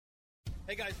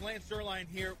Hey guys, Lance Zerline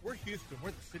here. We're Houston.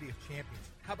 We're the city of champions.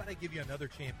 How about I give you another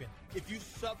champion? If you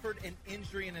suffered an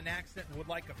injury in an accident and would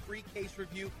like a free case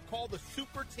review, call the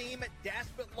super team at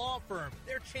Daspit Law Firm.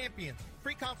 They're champions.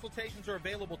 Free consultations are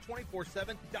available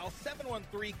 24/7. Dial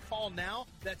 713-CALL-NOW.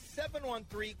 That's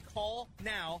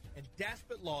 713-CALL-NOW and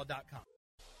DaspitLaw.com.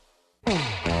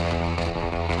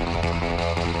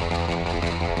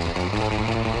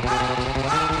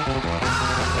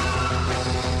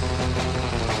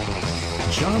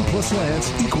 John plus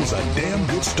Lance equals a damn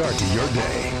good start to your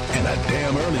day and a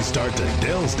damn early start to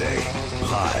Dell's day.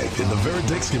 Live in the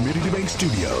Veritex Community Bank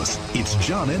Studios, it's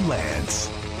John and Lance.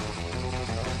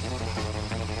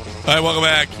 All right, welcome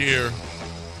back here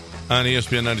on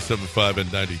ESPN 97.5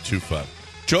 and 92.5.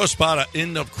 Joe Espada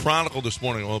in the Chronicle this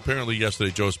morning. Well, apparently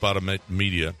yesterday Joe Espada met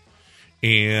media,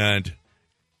 and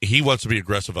he wants to be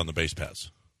aggressive on the base paths.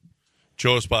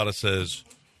 Joe Espada says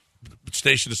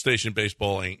station-to-station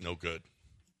baseball ain't no good.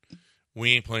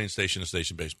 We ain't playing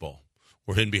station-to-station baseball.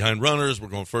 We're hitting behind runners. We're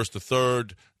going first to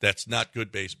third. That's not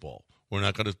good baseball. We're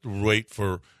not going to wait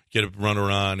for get a runner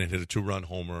on and hit a two-run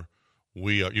homer.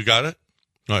 We are. You got it?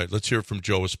 All right, let's hear from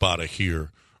Joe Espada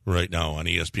here right now on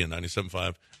ESPN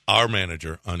 97.5, our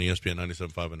manager on ESPN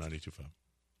 97.5 and 92.5.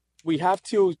 We have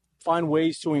to find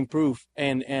ways to improve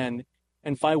and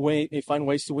find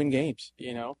ways to win games,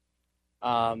 you know.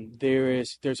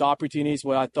 There's opportunities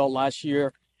where I thought last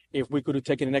year if we could have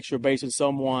taken an extra base on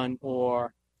someone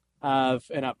or have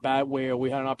an at-bat where we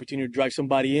had an opportunity to drive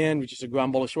somebody in, which is a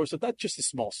ground ball or short. So that's just the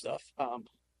small stuff.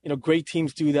 Great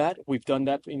teams do that. We've done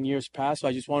that in years past. So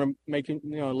I just want to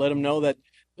let them know that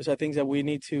those are things that we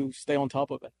need to stay on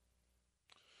top of it.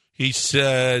 He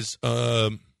says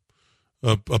a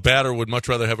batter would much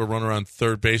rather have a runner on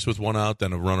third base with one out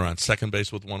than a runner on second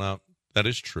base with one out. That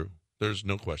is true. There's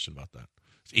no question about that.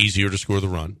 It's easier to score the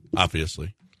run,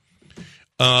 obviously.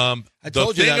 I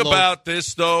told you the thing about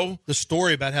this, though, the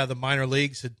story about how the minor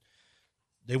leagues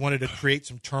they wanted to create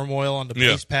some turmoil on the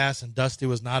base pass, and Dusty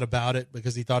was not about it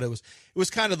because he thought it was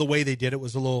kind of the way they did it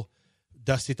was a little.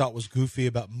 Dusty thought was goofy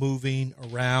about moving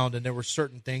around, and there were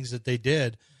certain things that they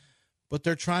did, but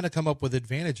they're trying to come up with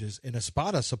advantages. And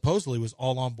Espada supposedly was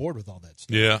all on board with all that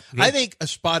stuff. Yeah, I think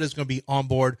Espada is going to be on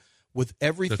board with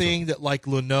everything that like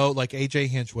Luneau, like A.J.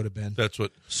 Hinch would have been. That's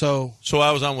what. So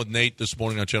I was on with Nate this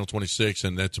morning on Channel 26,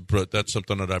 and that's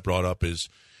something that I brought up is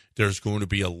there's going to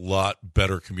be a lot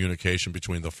better communication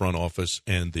between the front office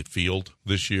and the field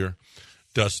this year.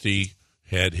 Dusty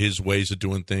had his ways of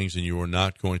doing things, and you are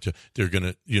not going to. They're going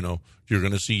to, you're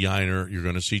going to see Yiner, you're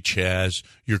going to see Chaz.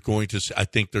 You're going to. I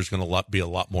think there's going to be a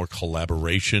lot more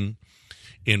collaboration,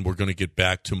 and we're going to get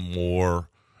back to more.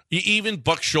 Even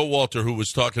Buck Showalter, who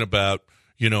was talking about,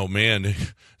 man,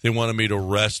 they wanted me to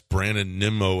rest Brandon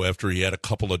Nimmo after he had a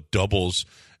couple of doubles.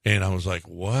 And I was like,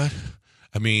 what?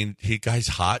 I mean, guy's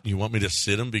hot, and you want me to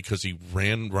sit him because he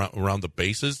ran around the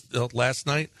bases last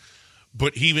night?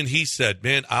 But even he said,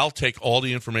 man, I'll take all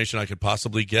the information I could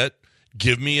possibly get.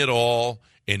 Give me it all,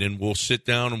 and then we'll sit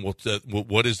down and we'll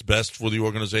what is best for the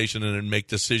organization and then make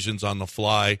decisions on the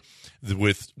fly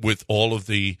with all of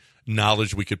the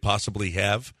knowledge we could possibly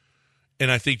have. And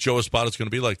I think Joe Espada is going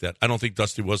to be like that. I don't think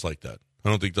Dusty was like that. I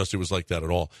don't think Dusty was like that at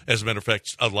all. As a matter of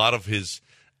fact, a lot of his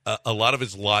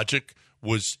logic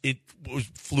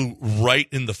flew right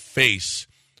in the face,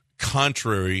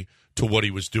 contrary to what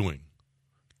he was doing.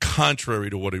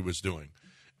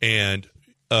 And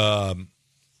I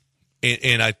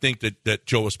think that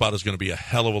Joe Espada is going to be a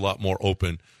hell of a lot more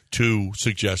open to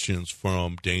suggestions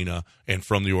from Dana and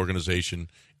from the organization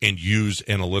and use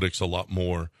analytics a lot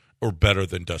more or better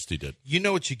than Dusty did. You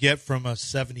know what you get from a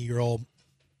 70-year-old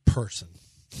person.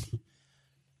 They're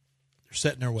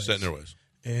set in their ways.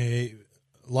 A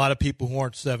lot of people who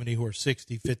aren't 70, who are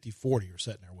 60, 50, 40 are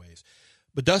set in their ways.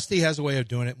 But Dusty has a way of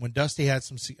doing it. When Dusty had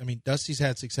Dusty's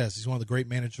had success. He's one of the great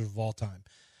managers of all time.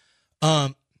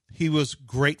 He was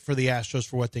great for the Astros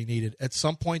for what they needed. At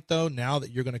some point, though, now that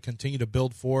you're going to continue to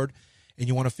build forward and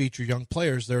you want to feature young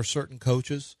players, there are certain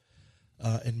coaches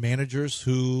and managers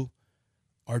who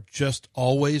are just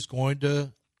always going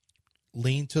to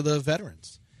lean to the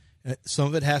veterans. Some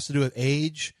of it has to do with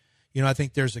age. I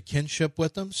think there's a kinship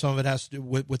with them. Some of it has to do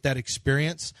with that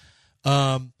experience.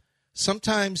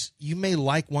 Sometimes you may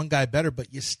like one guy better,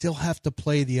 but you still have to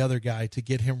play the other guy to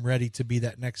get him ready to be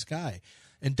that next guy.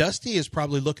 And Dusty is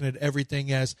probably looking at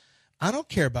everything as, I don't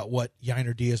care about what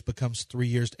Yiner Diaz becomes 3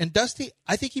 years. And Dusty,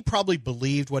 I think he probably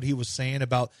believed what he was saying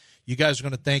about, you guys are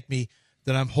going to thank me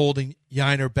that I'm holding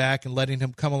Yiner back and letting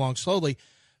him come along slowly.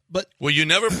 But well, you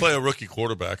never play a rookie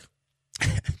quarterback.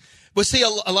 But see, a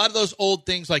lot of those old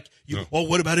things like,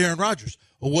 what about Aaron Rodgers?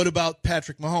 Well, what about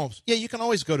Patrick Mahomes? Yeah, you can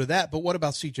always go to that, but what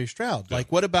about C.J. Stroud? Yeah.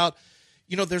 Like, what about,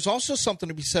 there's also something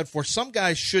to be said for some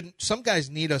guys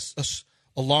need a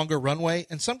longer runway,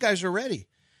 and some guys are ready.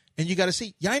 And you got to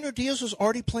see, Yainer Diaz was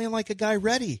already playing like a guy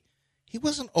ready. He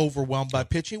wasn't overwhelmed by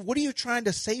pitching. What are you trying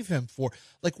to save him for?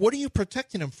 Like, what are you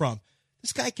protecting him from?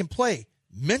 This guy can play.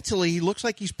 Mentally, he looks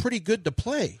like he's pretty good to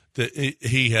play.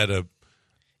 He had a...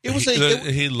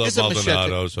 He loved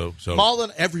Maldonado, so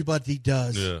everybody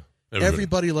does. Yeah,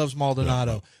 everybody loves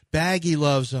Maldonado. Yeah. Baggy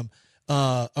loves him.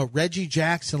 Reggie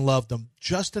Jackson loved him.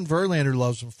 Justin Verlander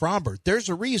loves him. Fromber. There's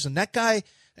a reason that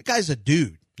guy's a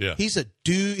dude. Yeah, he's a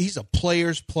dude. He's a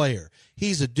player's player.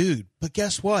 He's a dude. But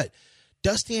guess what?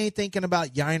 Dusty ain't thinking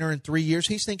about Yainer in 3 years.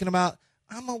 He's thinking about,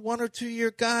 I'm a 1 or 2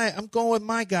 year guy. I'm going with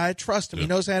my guy. I trust him. Yeah. He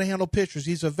knows how to handle pitchers.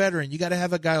 He's a veteran. You got to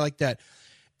have a guy like that.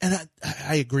 And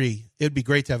I agree. It'd be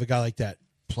great to have a guy like that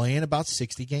playing about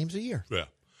 60 games a year. Yeah.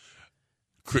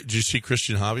 Did you see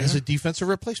Christian Javier? As a defensive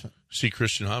replacement. See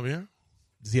Christian Javier?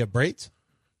 Does he have braids?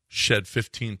 Shed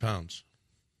 15 pounds.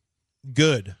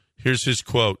 Good. Here's his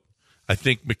quote. I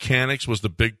think mechanics was the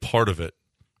big part of it,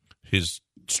 his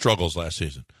struggles last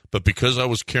season. But because I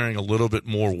was carrying a little bit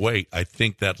more weight, I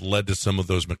think that led to some of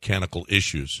those mechanical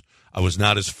issues. I was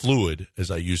not as fluid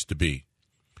as I used to be.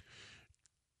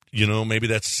 Maybe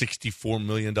that $64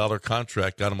 million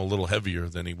contract got him a little heavier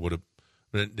than he would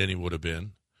have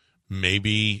been.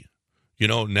 Maybe,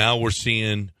 now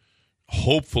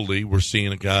hopefully we're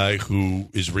seeing a guy who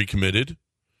is recommitted.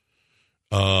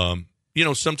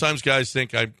 Sometimes guys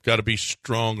think I've got to be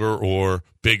stronger or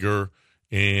bigger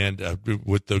and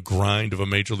with the grind of a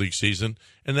major league season.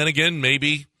 And then again,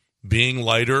 maybe being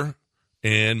lighter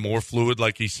and more fluid,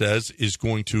 like he says, is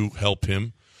going to help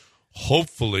him.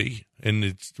 Hopefully, and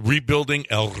it's rebuilding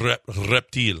El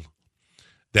Reptil.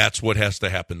 That's what has to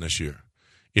happen this year.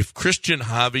 If Christian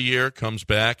Javier comes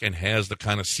back and has the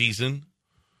kind of season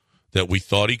that we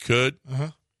thought he could,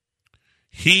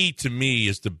 he, to me,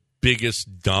 is the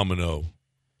biggest domino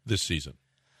this season.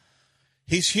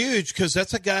 He's huge because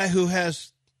that's a guy who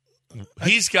has...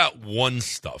 He's got one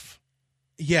stuff.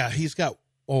 Yeah, he's got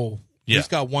one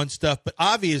stuff. But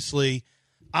obviously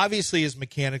his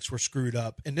mechanics were screwed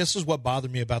up. And this is what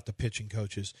bothered me about the pitching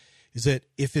coaches, is that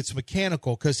if it's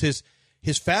mechanical, because his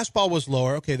fastball was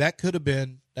lower, okay, that could have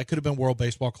been World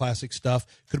Baseball Classic stuff.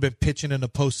 Could have been pitching in the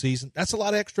postseason. That's a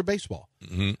lot of extra baseball.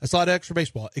 Mm-hmm. That's a lot of extra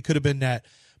baseball. It could have been that.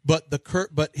 But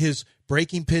his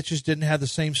breaking pitches didn't have the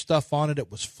same stuff on it. It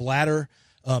was flatter.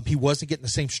 He wasn't getting the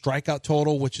same strikeout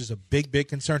total, which is a big, big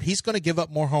concern. He's going to give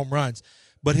up more home runs,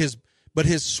 but his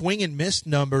swing and miss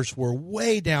numbers were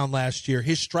way down last year.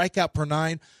 His strikeout per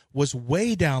 9 was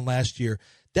way down last year.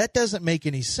 That doesn't make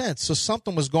any sense. So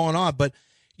something was going on. But,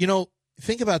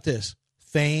 think about this.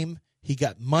 Fame. He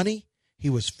got money. He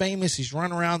was famous. He's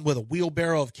running around with a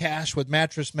wheelbarrow of cash with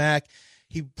Mattress Mac.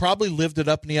 He probably lived it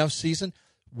up in the offseason.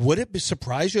 Would it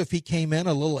surprise you if he came in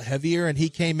a little heavier and he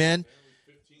came in?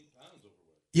 15 pounds overweight.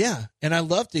 Yeah, and I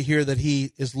love to hear that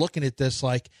he is looking at this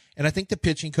and I think the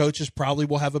pitching coaches probably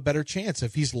will have a better chance.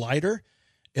 If he's lighter,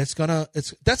 that's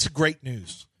great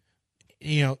news.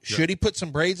 Should he put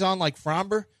some braids on like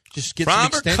Fromber? Just get some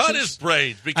extensions? Fromber cut his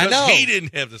braids because he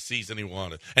didn't have the season he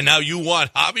wanted. And now you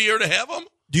want Javier to have them?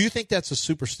 Do you think that's a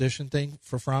superstition thing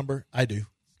for Fromber? I do.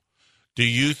 Do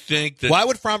you think that... Why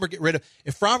would Fromber get rid of...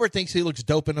 If Fromber thinks he looks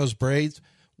dope in those braids,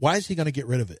 why is he going to get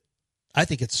rid of it? I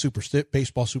think it's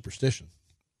baseball superstition.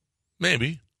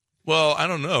 Maybe. Well, I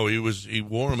don't know. He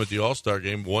wore them at the All-Star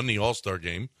game, won the All-Star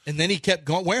game. And then he kept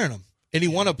wearing them. And he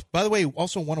by the way,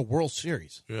 also won a World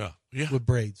Series. Yeah. With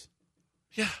braids.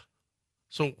 Yeah.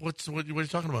 So what are you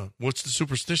talking about? What's the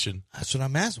superstition? That's what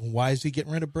I'm asking. Why is he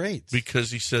getting rid of braids? Because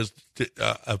he says,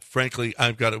 frankly,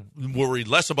 I've got to worry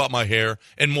less about my hair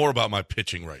and more about my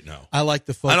pitching right now. I like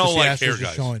the focus. I don't like the hair Astros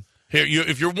guys. Showing.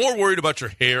 If you're more worried about your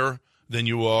hair than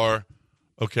you are,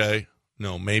 okay.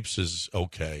 No, Mapes is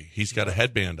okay. He's got a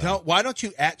headband on. No, why don't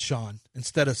you at Sean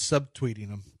instead of subtweeting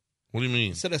him? What do you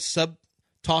mean? Instead of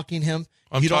sub-talking him?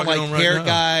 I'm you don't talking like to him hair right now.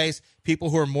 guys, people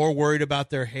who are more worried about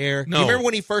their hair. No. Do you remember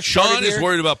when he first started Sean here? is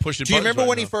worried about pushing buttons. Do you remember right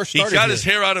when now. he first started He got here? his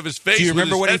hair out of his face. Do you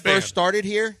remember when he headband. first started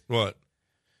here? What?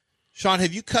 Sean,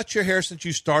 have you cut your hair since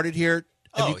you started here?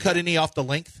 Have you cut any off the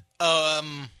length?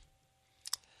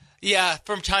 Yeah,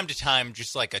 from time to time,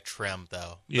 just like a trim,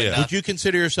 though. Yeah. Would you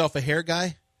consider yourself a hair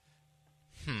guy?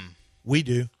 We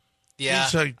do. Yeah.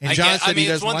 And John said he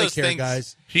doesn't like hair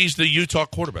guys. He's the Utah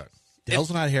quarterback.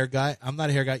 Dale's not a hair guy. I'm not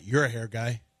a hair guy. You're a hair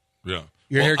guy. Yeah.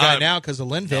 You're a hair guy now because of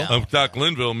Linville. Doc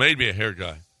Linville made me a hair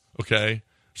guy. Okay.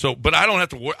 So, but I don't have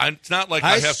to worry. It's not like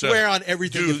I have to. I swear on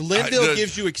everything. If Linville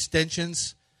gives you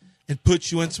extensions and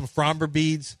puts you in some Fromber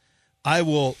beads, I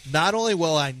will not only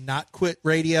will I not quit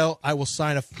radio, I will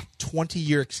sign a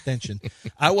 20-year extension.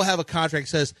 I will have a contract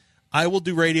that says I will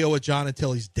do radio with John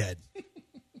until he's dead.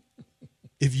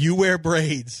 If you wear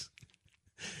braids,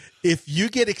 if you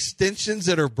get extensions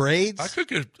that are braids, I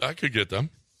could get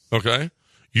them. Okay,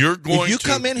 you're going. If you to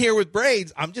come in here with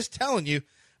braids, I'm just telling you,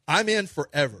 I'm in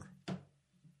forever.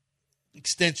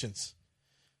 Extensions.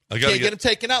 I can't get them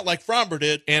taken out like Fromber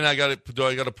did. And I got to. Do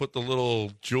I got to put the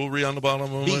little jewelry on the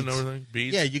bottom of it and everything?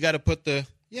 Beads. Yeah, you got to put the.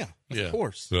 Yeah, of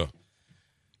course. Yeah.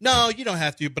 No, you don't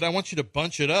have to, but I want you to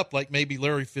bunch it up like maybe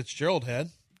Larry Fitzgerald had.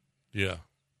 Yeah.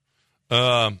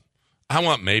 I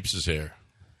want Mapes' hair.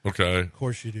 Okay. Of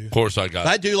course you do. Of course I got it.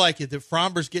 I do like it that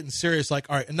Fromber's getting serious. Like,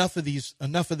 all right, enough of these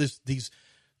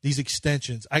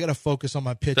extensions. I got to focus on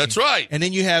my pitching. That's right. And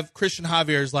then you have Christian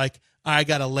Javier's like, I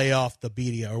got to lay off the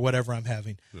birria or whatever I'm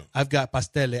having. Yeah. I've got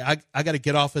pastele. I got to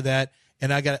get off of that.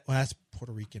 And I got well, that's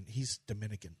Puerto Rican. He's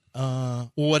Dominican.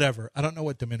 Whatever. I don't know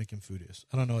what Dominican food is.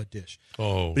 I don't know a dish.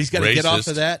 Oh, but he's got to get off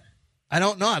of that. I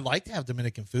don't know. I'd like to have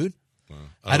Dominican food.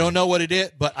 I don't know what it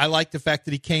is, but I like the fact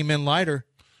that he came in lighter.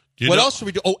 What else should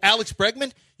we do? Oh, Alex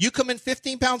Bregman, you come in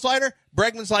 15 pounds lighter.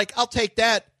 Bregman's like, I'll take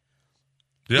that.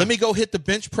 Yeah. Let me go hit the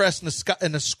bench press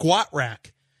in the squat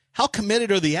rack. How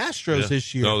committed are the Astros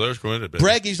this year? No, they're committed.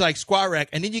 Breggy's like squat rack,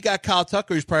 and then you got Kyle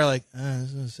Tucker, who's probably like,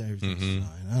 everything's fine.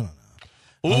 I don't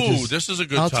know. Ooh, this is a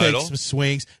good title. I'll take some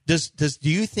swings. Do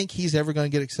you think he's ever going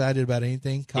to get excited about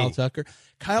anything, Kyle Tucker?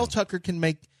 Kyle Tucker can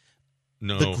make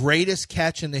the greatest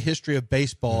catch in the history of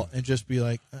baseball and just be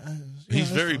like, he's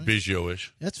very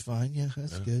Biggio-ish. That's fine. Yeah,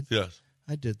 that's good. Yes.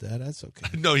 I did that. That's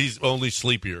okay. No, he's only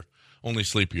sleepier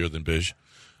than Bish.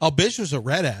 Oh, Bish was a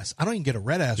red ass. I don't even get a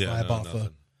red ass vibe off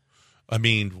of. I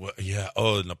mean, yeah.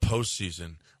 Oh, in the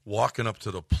postseason, walking up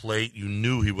to the plate, you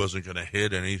knew he wasn't going to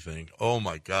hit anything. Oh,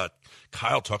 my God.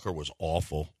 Kyle Tucker was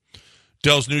awful.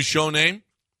 Dell's new show name,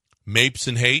 Mapes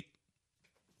and Hate.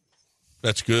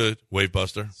 That's good. Wave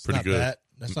Buster. Pretty good. Bad.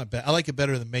 That's not bad. I like it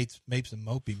better than Mapes and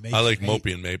Mopey. I like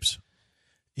Mopey and Mapes.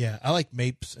 Yeah, I like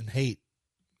Mapes and Hate.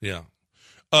 Yeah.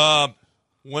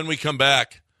 When we come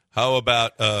back, how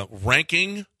about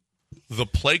ranking the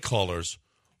play callers?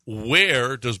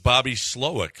 Where does Bobby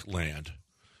Slowick land?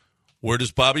 Where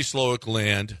does Bobby Slowick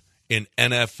land in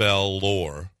NFL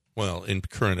lore? Well, in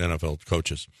current NFL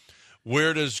coaches.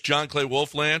 Where does John Clay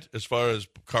Wolf land as far as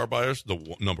car buyers?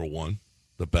 The number one,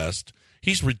 the best.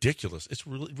 He's ridiculous. It's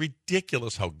really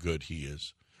ridiculous how good he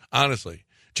is. Honestly,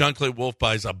 John Clay Wolf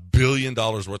buys $1 billion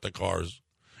worth of cars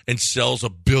and sells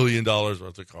 $1 billion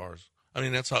worth of cars. I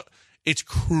mean, that's how it's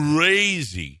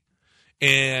crazy.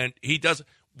 And he does.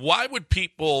 Why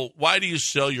do you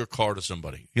sell your car to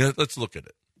somebody? Let's look at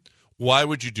it. Why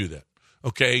would you do that?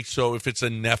 Okay, so if it's a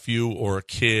nephew or a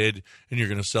kid and you're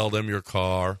going to sell them your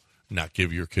car, not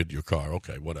give your kid your car,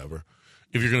 okay, whatever.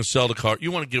 If you're going to sell the car, you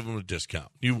want to give them a discount.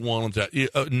 You want them to,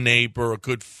 a neighbor, a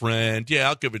good friend. Yeah,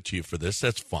 I'll give it to you for this.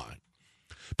 That's fine.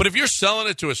 But if you're selling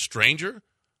it to a stranger,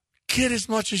 get as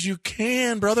much as you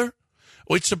can, brother.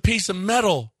 It's a piece of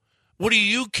metal. What do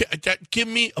you give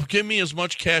me as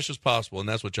much cash as possible, and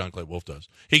that's what John Clay Wolf does.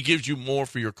 He gives you more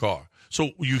for your car.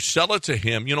 So you sell it to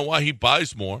him. You know why he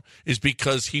buys more is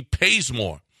because he pays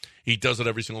more. He does it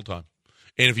every single time.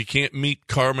 And if he can't meet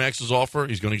CarMax's offer,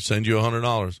 he's going to send you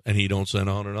 $100, and he don't send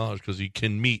 $100 because he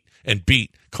can meet and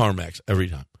beat CarMax every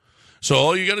time. So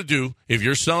all you got to do, if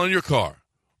you're selling your car,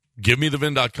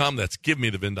 givemethevin.com. That's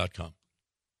givemethevin.com.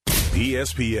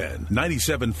 ESPN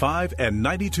 97.5 and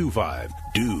 92.5.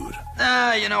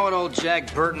 Dude. You know what old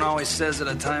Jack Burton always says at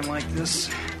a time like this?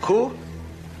 Who?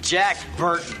 Jack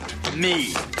Burton.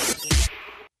 Me.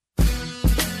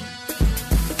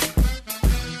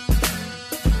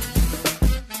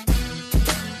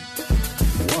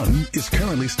 One is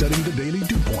currently studying the Daily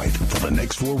Dew Point for the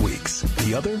next 4 weeks.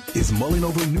 The other is mulling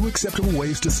over new acceptable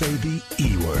ways to say the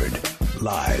E word.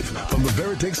 Live from the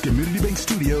Veritex Community Bank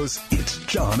Studios, it's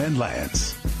John and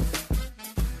Lance.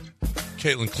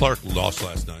 Caitlin Clark lost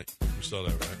last night. You saw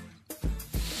that, right?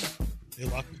 They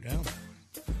locked her down.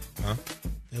 Huh?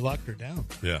 They locked her down.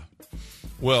 Yeah.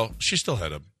 Well, she still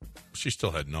had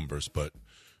numbers, but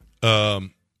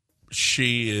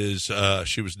she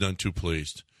was none too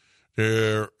pleased.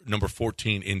 They're number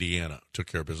 14, Indiana, took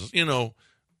care of business. You know,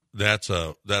 that's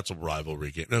a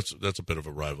rivalry game. That's a bit of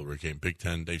a rivalry game. Big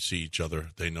Ten, they see each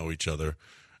other, they know each other,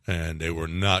 and they were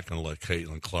not going to let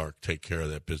Caitlin Clark take care of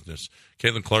that business.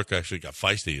 Caitlin Clark actually got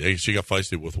feisty. She got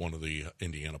feisty with one of the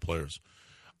Indiana players.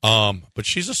 But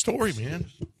she's a story, man.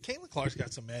 Caitlin Clark's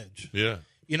got some edge. Yeah.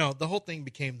 You know, the whole thing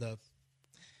became the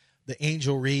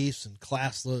Angel Reese and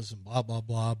classless and blah, blah,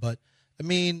 blah. But, I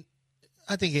mean,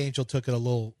 I think Angel took it a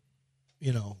little,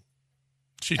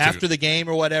 after the game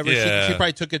or whatever. Yeah. She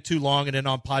probably took it too long and then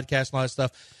on podcasts and all that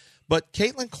stuff. But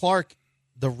Caitlin Clark,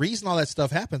 the reason all that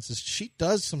stuff happens is she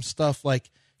does some stuff like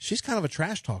she's kind of a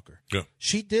trash talker. Yeah.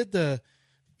 She did they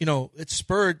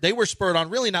were spurred on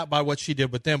really not by what she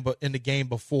did with them, but in the game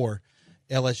before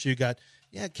LSU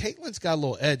Caitlin's got a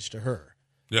little edge to her.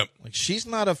 Yep. Like she's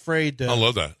not afraid to I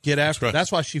love that. get after. Right.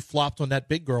 That's why she flopped when that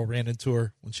big girl ran into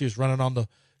her when she was running on the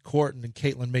court, and then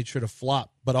Caitlin made sure to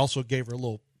flop, but also gave her a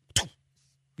little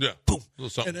boom,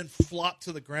 and then flopped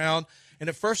to the ground. And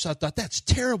at first I thought, that's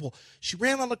terrible. She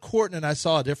ran on the court, and then I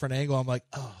saw a different angle. I'm like,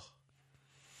 oh,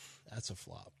 that's a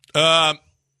flop.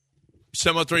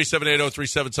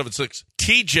 713-780-3776.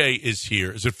 TJ is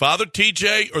here. Is it Father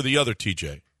TJ or the other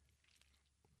TJ?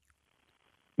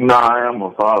 No, I am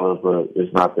a father, but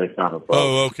it's not that kind of father.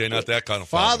 Oh, okay, not that kind of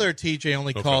father. TJ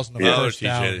only calls in the first TJ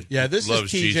hour. Yeah, this is TJ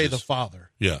Jesus. the father.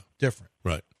 Yeah. Different.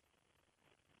 Right.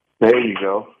 There you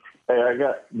go. Hey,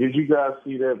 did you guys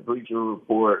see that Bleacher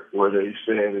Report where they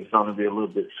said it's going to be a little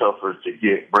bit tougher to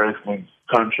get Bransman's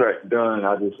contract done?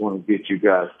 I just want to get you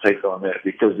guys' take on that,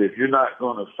 because if you're not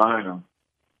going to sign him,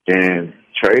 then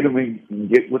trade him and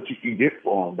get what you can get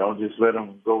for him. Don't just let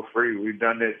him go free. We've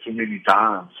done that too many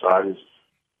times. So I just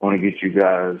want to get you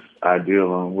guys' idea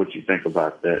on what you think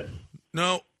about that.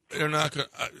 No, they're not going.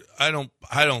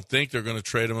 I don't think they're going to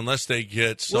trade him unless they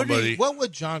get somebody. What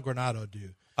would John Granato do?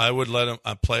 I would let him.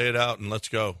 I play it out and let's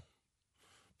go,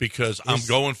 because I'm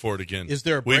going for it again. Is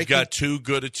there a We've got too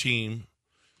good a team.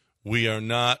 We are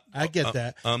not. I get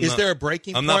that. Is there a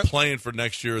breaking point? I'm not playing for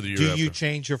next year or the year after. Do you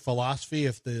change your philosophy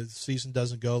if the season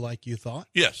doesn't go like you thought?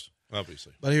 Yes,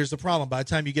 obviously. But here's the problem. By the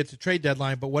time you get to trade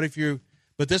deadline, but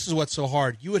this is what's so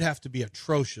hard. You would have to be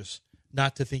atrocious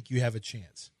not to think you have a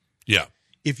chance. Yeah.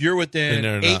 If you're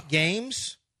within 8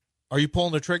 games, are you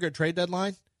pulling the trigger at trade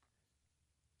deadline?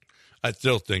 I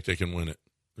still think they can win it.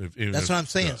 That's what I'm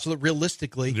saying. Yeah. So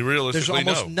realistically, there's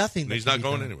almost nothing. He's not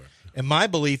going anywhere. And my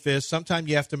belief is sometimes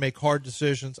you have to make hard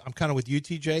decisions. I'm kind of with you,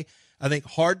 TJ. I think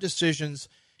hard decisions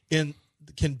can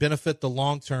benefit the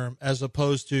long term as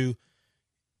opposed to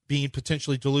being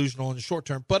potentially delusional in the short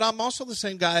term. But I'm also the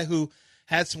same guy who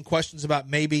had some questions about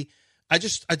maybe I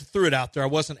threw it out there. I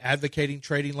wasn't advocating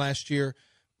trading last year.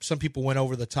 Some people went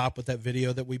over the top with that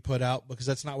video that we put out because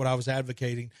that's not what I was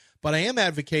advocating. But I am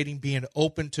advocating being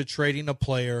open to trading a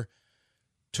player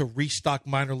to restock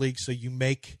minor leagues so you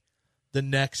make the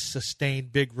next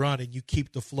sustained big run and you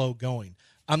keep the flow going.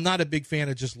 I'm not a big fan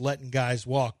of just letting guys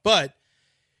walk. But,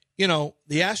 the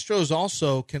Astros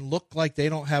also can look like they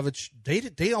don't have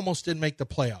they almost didn't make the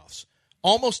playoffs.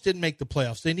 Almost didn't make the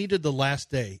playoffs. They needed the last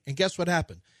day. And guess what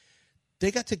happened? They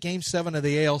got to Game 7 of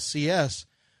the ALCS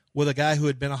with a guy who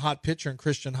had been a hot pitcher in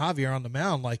Christian Javier on the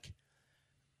mound. Like,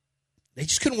 they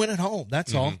just couldn't win at home.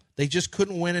 That's all. They just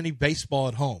couldn't win any baseball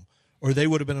at home, or they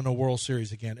would have been in a World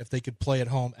Series again if they could play at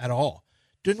home at all.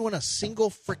 Didn't win a single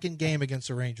freaking game against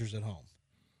the Rangers at home.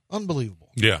 Unbelievable.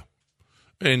 Yeah.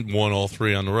 And won all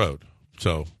 3 on the road.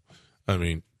 So, I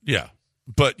mean, yeah.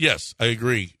 But, yes, I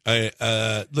agree.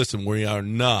 Listen, we are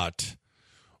not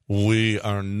going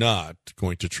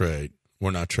to trade.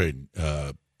 We're not trading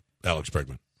Alex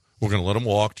Bregman. We're going to let him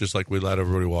walk just like we let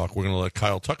everybody walk. We're going to let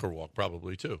Kyle Tucker walk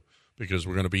probably too, because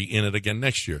we're going to be in it again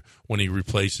next year when he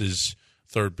replaces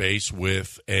third base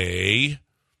with I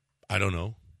don't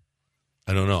know.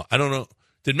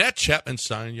 Did Matt Chapman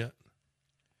sign yet?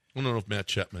 I don't know if Matt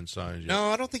Chapman signed yet. No,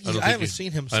 I don't think I haven't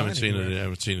seen him sign I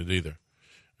haven't seen it either.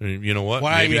 I mean, you know what?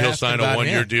 Why Maybe he'll sign a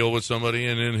 1-year him? deal with somebody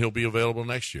and then he'll be available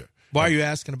next year. Why are you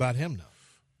asking about him, though?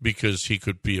 Because he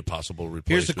could be a possible replacement.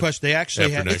 Here's the question. They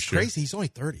actually have – it's year. crazy. He's only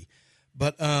 30.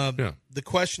 But the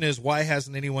question is, why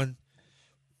hasn't anyone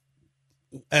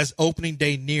 – as opening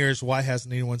day nears, why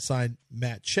hasn't anyone signed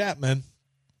Matt Chapman?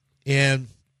 And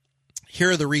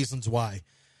here are the reasons why.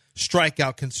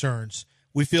 Strikeout concerns.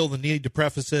 We feel the need to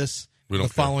preface this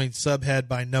following subhead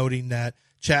by noting that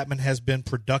Chapman has been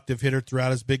productive hitter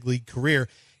throughout his big league career.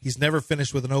 He's never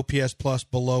finished with an OPS plus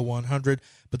below 100,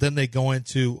 but then they go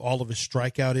into all of his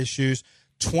strikeout issues.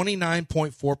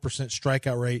 29.4%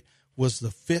 strikeout rate was the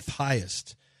 5th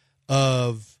highest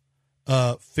of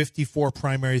 54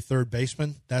 primary third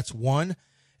basemen. That's one.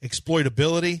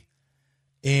 Exploitability,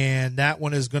 and that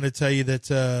one is going to tell you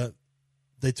that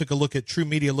they took a look at True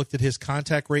Media, looked at his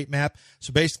contact rate map.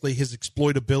 So basically his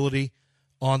exploitability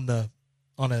on a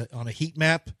heat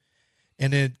map.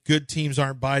 And then good teams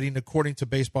aren't biting. According to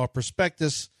Baseball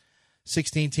Prospectus,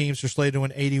 16 teams are slated to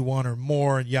win 81 or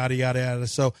more, and yada, yada, yada.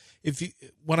 So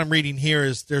what I'm reading here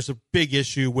is there's a big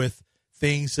issue with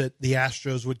things that the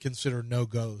Astros would consider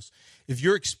no-goes. If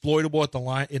you're exploitable at the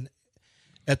line,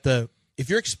 if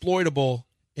you're exploitable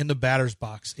in the batter's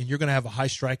box and you're going to have a high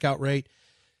strikeout rate,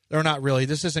 they're not really.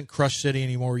 This isn't Crush City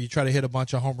anymore where you try to hit a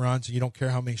bunch of home runs and you don't care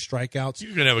how many strikeouts.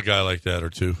 You can have a guy like that or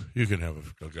two. You can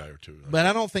have a guy or two. But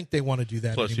I don't think they want to do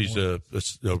that Plus, anymore.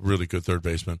 he's a really good third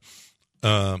baseman.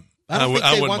 I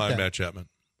wouldn't mind Matt Chapman.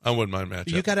 I wouldn't mind Matt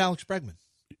Chapman. You got Alex Bregman.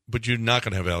 But you're not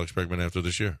going to have Alex Bregman after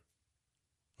this year.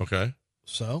 Okay?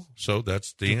 So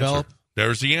that's the answer.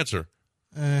 There's the answer.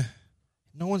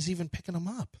 No one's even picking him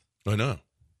up. I know.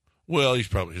 Well,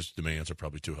 his demands are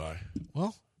probably too high.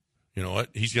 Well, you know what?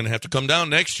 He's going to have to come down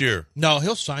next year. No,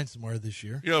 he'll sign somewhere this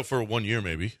year. For 1 year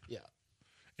maybe. Yeah.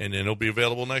 And then he'll be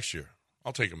available next year.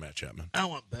 I'll take a Matt Chapman. I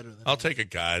want better than I'll take a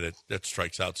guy that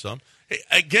strikes out some. Hey,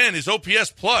 again, his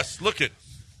OPS plus. Look at.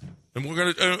 And we're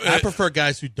gonna. I prefer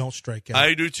guys who don't strike out.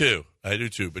 I do too.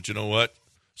 But you know what?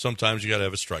 Sometimes you got to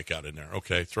have a strikeout in there.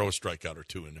 Okay, throw a strikeout or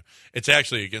two in there. It's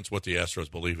actually against what the Astros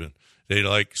believe in. They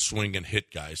like swing and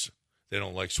hit guys. They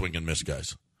don't like swing and miss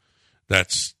guys.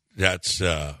 That's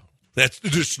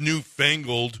this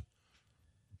newfangled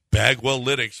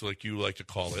Bagwell-lytics, like you like to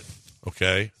call it.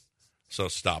 Okay, so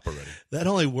stop already. That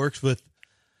only works with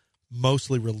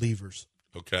mostly relievers.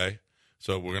 Okay,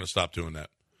 so we're going to stop doing that.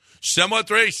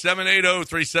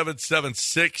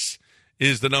 713-780-3776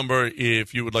 is the number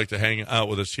if you would like to hang out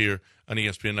with us here on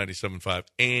ESPN 97.5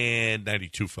 and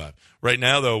 92.5. Right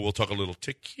now, though, we'll talk a little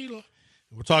tequila.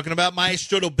 We're talking about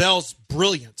Maestro Dobel's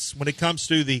brilliance when it comes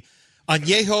to the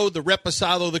Añejo, the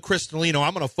Reposado, the Cristalino.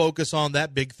 I'm going to focus on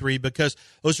that big three because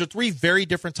those are three very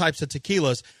different types of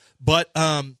tequilas. But,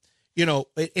 and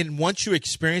once you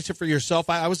experience it for yourself,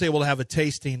 I was able to have a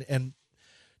tasting and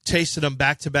tasted them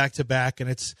back to back to back, and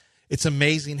it's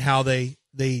amazing how they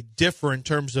differ in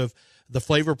terms of the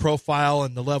flavor profile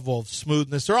and the level of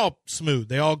smoothness. They're all smooth.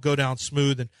 They all go down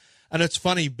smooth. And it's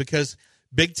funny because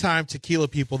big-time tequila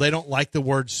people, they don't like the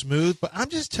word smooth. But I'm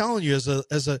just telling you, as a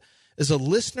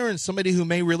listener and somebody who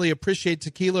may really appreciate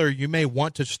tequila, or you may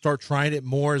want to start trying it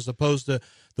more as opposed to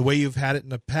the way you've had it in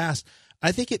the past,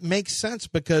 I think it makes sense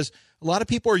because a lot of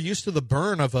people are used to the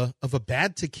burn of a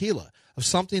bad tequila, of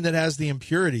something that has the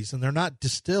impurities, and they're not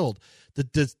distilled.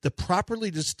 The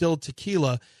properly distilled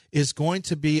tequila is going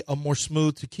to be a more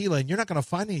smooth tequila, and you're not going to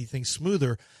find anything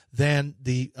smoother than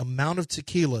the amount of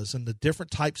tequilas and the different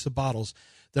types of bottles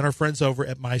than our friends over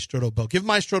at Maestro Dobel. Give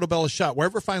Maestro Dobel a shot.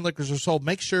 Wherever fine liquors are sold,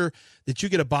 make sure that you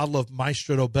get a bottle of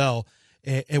Maestro Dobel,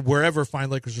 and wherever fine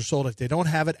liquors are sold. If they don't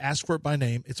have it, ask for it by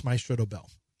name. It's Maestro Dobel.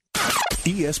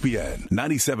 ESPN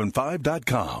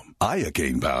 97.5.com.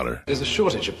 Iocane powder. There's a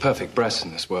shortage of perfect breasts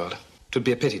in this world. It would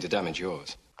be a pity to damage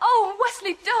yours. Oh,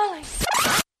 Wesley, darling.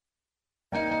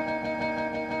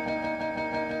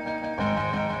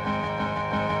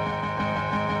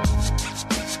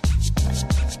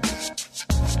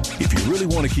 If you really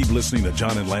want to keep listening to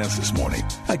John and Lance this morning,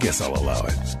 I guess I'll allow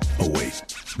it. Oh, wait.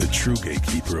 The true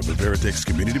gatekeeper of the Veritex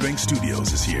Community Bank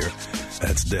Studios is here.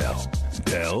 That's Dell.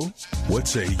 Dell, what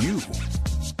say you?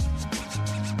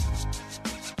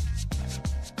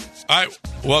 All right,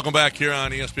 welcome back here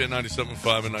on ESPN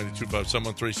 97.5 and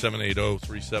 92.5.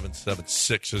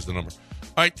 713-780-3776 is the number. All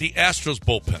right, the Astros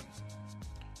bullpen.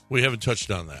 We haven't touched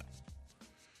on that.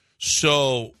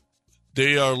 So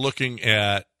they are looking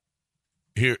at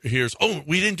we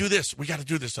didn't do this. We got to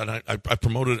do this. And I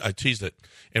promoted it. I teased it,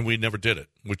 and we never did it,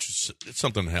 which is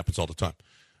something that happens all the time.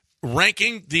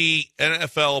 Ranking the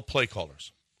NFL play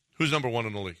callers. Who's number one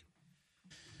in the league?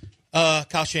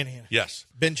 Kyle Shanahan. Yes.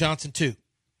 Ben Johnson, 2.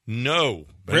 No.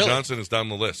 Ben Really? Johnson is down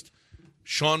the list.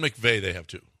 Sean McVay, they have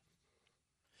 2.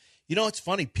 You know, it's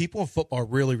funny. People in football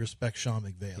really respect Sean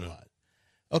McVay a lot.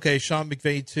 Okay, Sean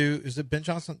McVay, 2. Is it Ben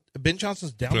Johnson? Ben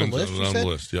Johnson's down the list, you said? Down the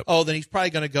list, yep. Oh, then he's probably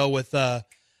going to go with either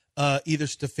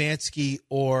Stefanski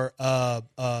or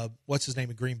what's his name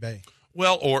in Green Bay?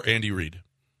 Well, or Andy Reid.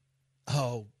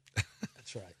 Oh,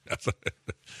 that's right.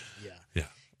 Yeah.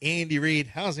 Andy Reid.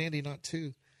 How's Andy not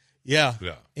 2? Yeah.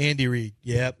 Andy Reid.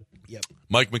 Yep.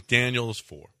 Mike McDaniel is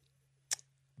 4.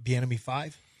 Bieniemy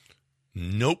 5?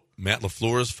 Nope. Matt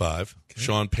LaFleur is 5. Okay.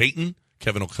 Sean Payton,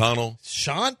 Kevin O'Connell.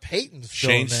 Sean Payton's still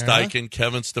Shane in there, Steichen,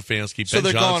 Kevin Stefanski, so Ben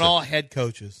they're Johnson. going all head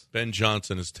coaches. Ben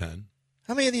Johnson is 10.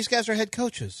 How many of these guys are head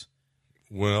coaches?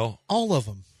 Well, all of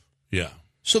them. Yeah.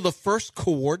 So the first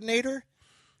coordinator?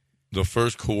 The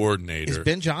first coordinator is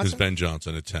Ben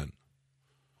Johnson at 10.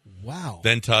 Wow.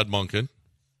 Then Todd Monken.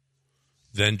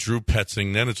 Then Drew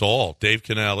Petzing. Then it's all Dave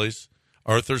Canales,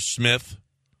 Arthur Smith.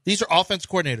 These are offense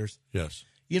coordinators. Yes.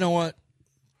 You know what?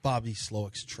 Bobby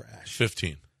Slowick's trash.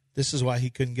 15. This is why he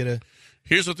couldn't get a.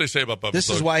 Here's what they say about Bobby. This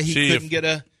Slowick. is why he couldn't get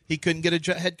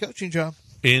a head coaching job.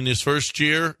 In his first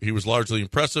year, he was largely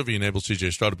impressive. He enabled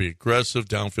C.J. Stroud to be aggressive,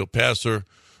 downfield passer,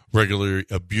 regularly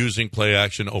abusing play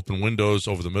action, open windows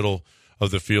over the middle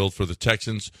of the field for the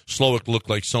Texans. Slowick looked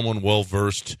like someone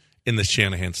well-versed in the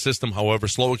Shanahan system. However,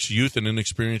 Slowick's youth and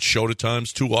inexperience showed at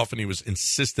times. Too often he was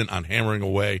insistent on hammering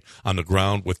away on the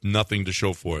ground with nothing to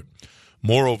show for it.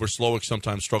 Moreover, Slowick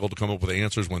sometimes struggled to come up with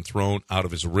answers when thrown out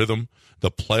of his rhythm. The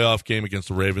playoff game against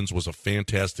the Ravens was a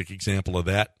fantastic example of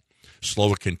that.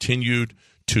 Slowick continued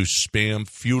to spam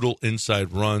futile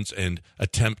inside runs and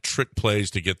attempt trick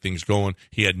plays to get things going.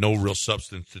 He had no real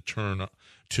substance to turn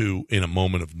to in a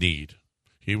moment of need.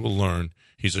 He will learn.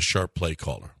 He's a sharp play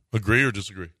caller. Agree or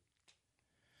disagree?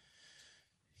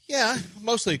 Yeah,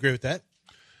 mostly agree with that.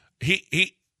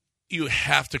 You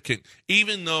have to,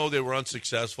 even though they were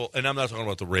unsuccessful, and I'm not talking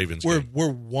about the Ravens.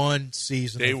 We're one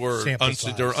season. They were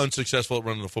unsuccessful at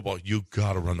running the football. You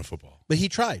got to run the football. But he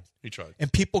tried.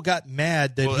 And people got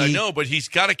mad that I know, but he's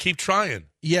got to keep trying.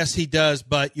 Yes, he does.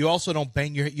 But you also don't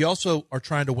bang your. You also are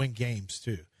trying to win games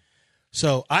too.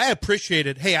 So I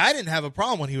appreciated. Hey, I didn't have a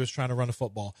problem when he was trying to run the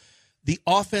football. The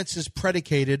offense is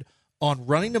predicated on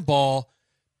running the ball.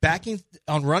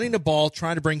 Running the ball,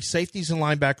 trying to bring safeties and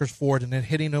linebackers forward, and then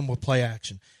hitting them with play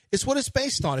action. It's what it's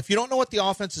based on. If you don't know what the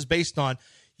offense is based on,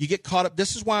 you get caught up.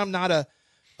 This is why I'm not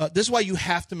this is why you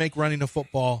have to make running the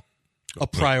football a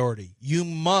priority. You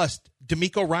must.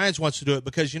 DeMeco Ryans wants to do it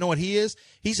because you know what he is?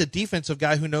 He's a defensive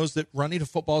guy who knows that running the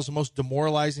football is the most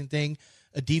demoralizing thing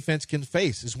a defense can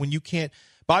face. Is when you can't.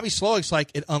 Bobby Slowick's like,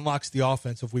 it unlocks the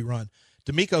offense if we run.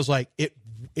 DeMeco's like, it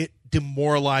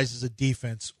demoralizes a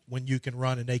defense when you can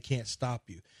run and they can't stop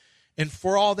you. And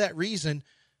for all that reason,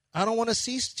 I don't want to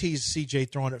see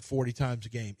CJ throwing it 40 times a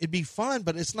game. It'd be fun,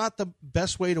 but it's not the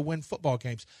best way to win football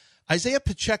games. Isaiah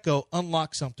Pacheco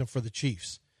unlocked something for the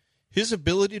Chiefs. His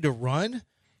ability to run,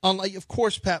 unlike, of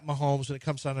course, Pat Mahomes, when it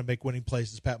comes down to make winning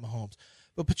plays, is Pat Mahomes.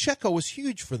 But Pacheco was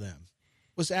huge for them,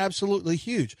 was absolutely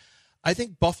huge. I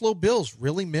think Buffalo Bills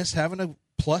really miss having a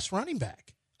plus running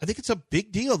back. I think it's a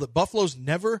big deal that Buffalo's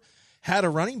never had a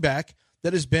running back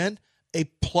that has been a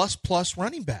plus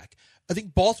running back. I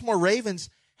think Baltimore Ravens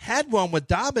had one with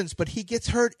Dobbins, but he gets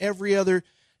hurt every other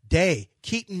day.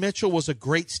 Keaton Mitchell was a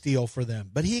great steal for them,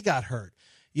 but he got hurt.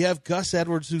 You have Gus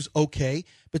Edwards, who's okay,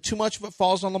 but too much of it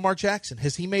falls on Lamar Jackson.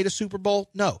 Has he made a Super Bowl?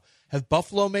 No. Have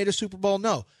Buffalo made a Super Bowl?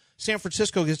 No. San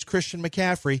Francisco gets Christian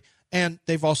McCaffrey, and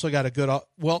they've also got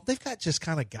they've got just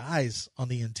kind of guys on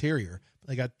the interior.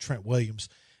 They got Trent Williams.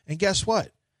 And guess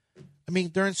what? I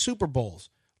mean, they're in Super Bowls.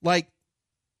 Like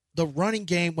the running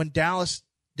game when Dallas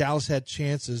had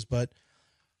chances, but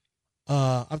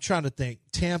I'm trying to think.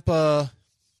 Tampa,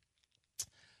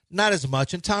 not as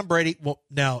much. And Tom Brady, well,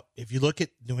 now, if you look at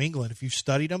New England, if you've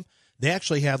studied them, they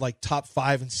actually had like top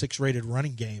 5 and 6 rated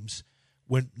running games.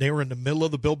 When they were in the middle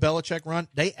of the Bill Belichick run,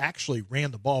 they actually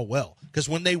ran the ball well. Because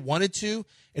when they wanted to,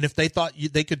 and if they thought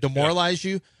they could demoralize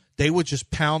you, they would just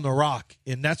pound the rock.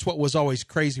 And that's what was always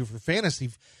crazy for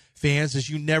fantasy fans is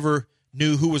you never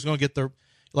knew who was going to get their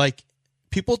 – like,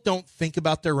 people don't think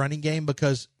about their running game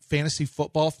because fantasy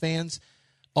football fans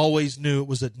always knew it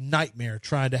was a nightmare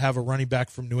trying to have a running back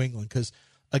from New England because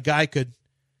a guy could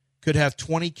have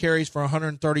 20 carries for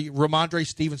 130. Ramondre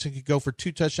Stevenson could go for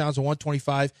 2 touchdowns and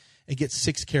 125 and get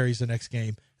 6 carries the next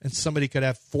game. And somebody could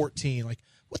have 14. Like,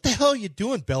 what the hell are you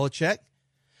doing, Belichick?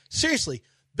 Seriously.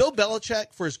 Bill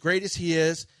Belichick, for as great as he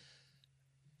is,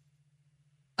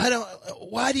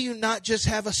 why do you not just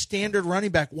have a standard running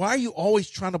back? Why are you always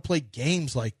trying to play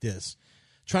games like this?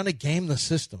 Trying to game the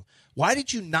system? Why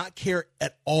did you not care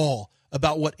at all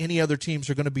about what any other teams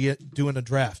are going to be doing a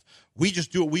draft? We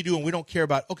just do what we do and we don't care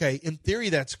about, okay, in theory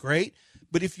that's great,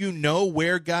 but if you know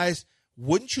where guys,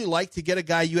 wouldn't you like to get a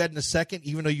guy you had in the second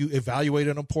even though you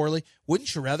evaluated him poorly?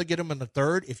 Wouldn't you rather get him in the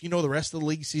third if you know the rest of the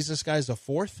league sees this guy as a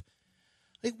fourth?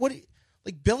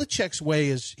 Like Belichick's way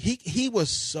is he was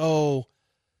so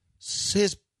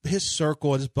his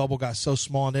circle and his bubble got so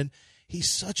small, and then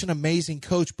he's such an amazing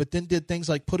coach, but then did things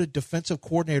like put a defensive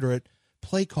coordinator at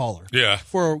play caller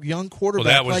for a young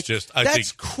quarterback. Well, that was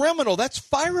that's criminal. That's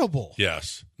fireable.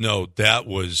 Yes. No, that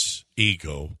was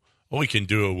ego. Well, we can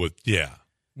do it with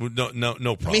no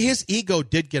problem. I mean, his ego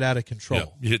did get out of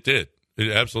control. Yeah, it did.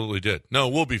 It absolutely did. No,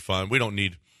 we'll be fine. We don't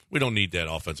need that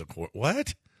offensive court.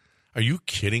 What? Are you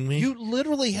kidding me? You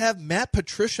literally have Matt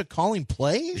Patricia calling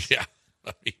plays? Yeah.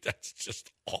 I mean, that's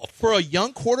just awful. For a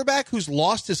young quarterback who's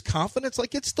lost his confidence,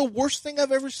 like it's the worst thing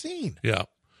I've ever seen. Yeah.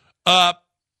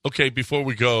 Okay, before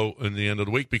we go in the end of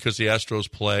the week, because the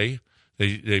Astros play,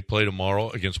 they play tomorrow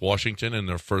against Washington in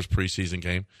their first preseason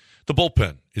game. The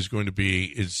bullpen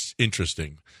is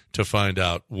interesting to find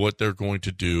out what they're going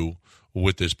to do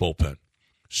with this bullpen.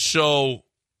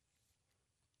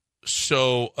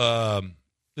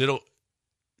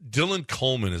 Dylan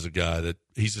Coleman is a guy that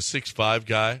he's a 6'5"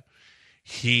 guy.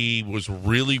 He was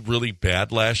really, really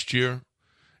bad last year.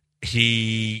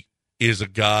 He is a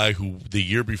guy who the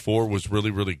year before was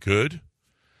really, really good.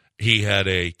 He had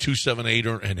a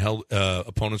 2.78er and held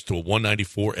opponents to a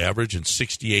 194 average in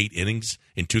 68 innings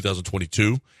in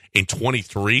 2022. In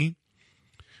 23,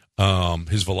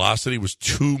 his velocity was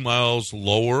 2 miles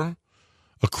lower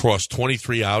across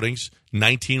 23 outings,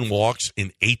 19 walks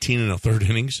in 18 and a third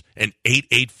innings, and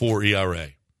 8.84 ERA.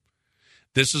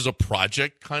 This is a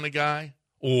project kind of guy,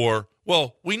 or,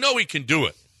 well, we know he can do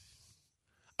it.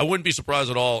 I wouldn't be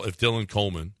surprised at all if Dylan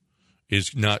Coleman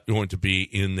is not going to be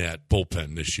in that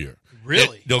bullpen this year.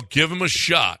 Really? They'll give him a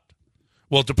shot.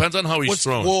 Well, it depends on how he's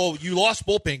thrown. Well, you lost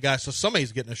bullpen guys, so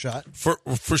somebody's getting a shot.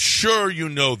 For sure, you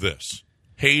know this.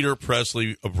 Hader,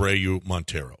 Presley, Abreu,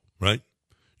 Montero, right?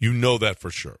 You know that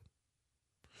for sure.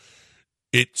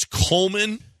 It's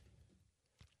Coleman.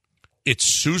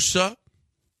 It's Sousa.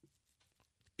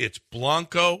 It's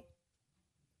Blanco.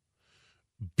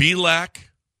 Belak.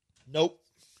 Nope.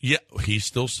 Yeah, he's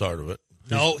still part of it.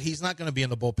 No, he's not going to be in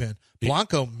the bullpen.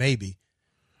 Blanco, maybe.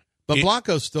 But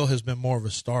Blanco still has been more of a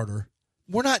starter.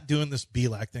 We're not doing this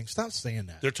Belak thing. Stop saying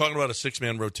that. They're talking about a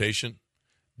 6-man rotation.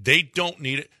 They don't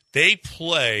need it. They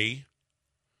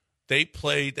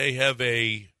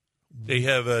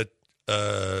have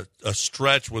a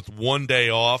stretch with 1 day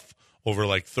off over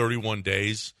like 31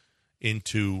 days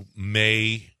into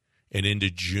May and into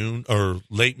June or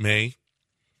late May.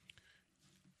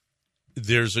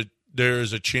 There's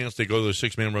a chance they go to the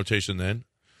 6-man rotation then.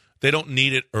 They don't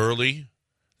need it early.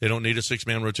 They don't need a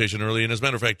 6-man rotation early. And as a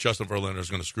matter of fact, Justin Verlander is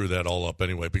going to screw that all up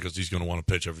anyway because he's going to want to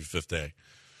pitch every 5th day.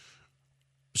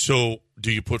 So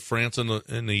do you put France in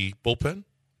the bullpen? Do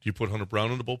you put Hunter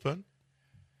Brown in the bullpen?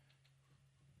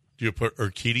 Do you put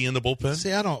Urquidy in the bullpen?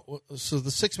 See, I don't. So the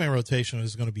 6-man rotation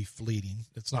is going to be fleeting.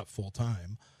 It's not full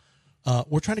time.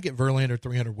 We're trying to get Verlander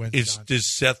 300 wins.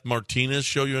 Does Seth Martinez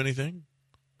show you anything?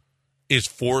 Is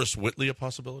Forrest Whitley a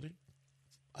possibility?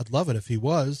 I'd love it if he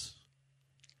was.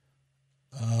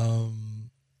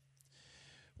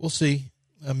 We'll see.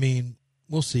 I mean,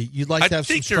 we'll see. You'd like to have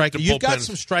some strikeout. You've got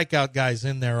some strikeout guys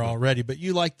in there already, but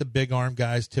you like the big arm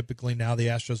guys. Typically now the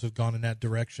Astros have gone in that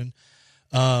direction.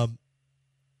 Stanek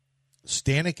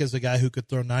is a guy who could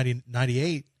throw 90,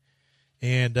 98,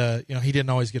 and he didn't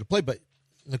always get a play, but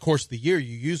in the course of the year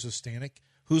you use a Stanek.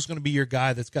 Who's going to be your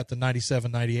guy that's got the 97,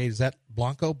 98? Is that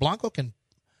Blanco? Blanco can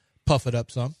puff it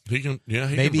up some. He can. Yeah,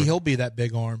 maybe he'll be that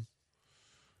big arm.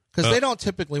 Because they don't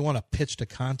typically want to pitch to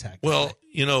contact. Well,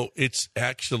 it's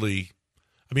actually,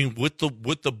 I mean, with the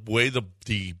way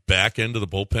the back end of the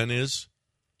bullpen is,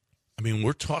 I mean,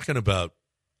 we're talking about,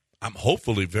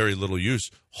 hopefully very little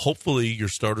use. Hopefully your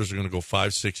starters are going to go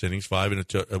 5-6 innings, 5 and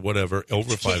whatever,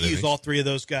 over 5 innings. You use all three of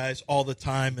those guys all the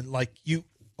time, and you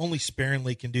only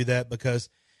sparingly can do that because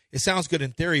it sounds good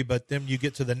in theory, but then you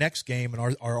get to the next game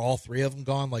and are all three of them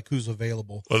gone? Like, who's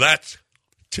available? Well,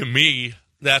 to me,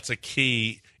 that's a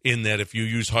key. In that, if you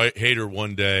use Hader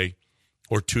 1 day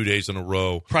or 2 days in a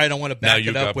row, probably don't want to back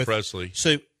it up with Presley.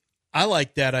 So I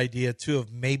like that idea too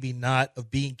of maybe not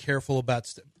of being careful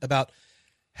about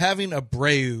having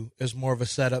Abreu as more of a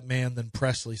setup man than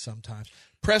Presley. Sometimes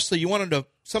Presley,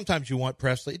 sometimes you want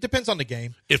Presley. It depends on the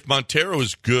game. If Montero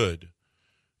is good,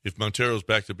 if Montero's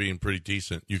back to being pretty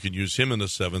decent, you can use him in the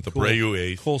 7th, Abreu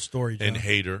 8th, cool story, John. and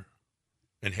Hader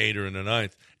in the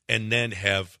 9th, and then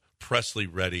have Presley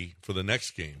ready for the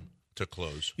next game to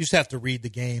close. You just have to read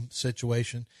the game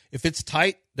situation. If it's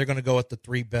tight, they're going to go at the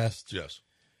 3 best. Yes.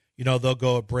 They'll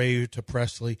go Abreu to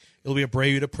Presley. It'll be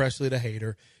Abreu to Presley to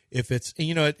Hader. If it's,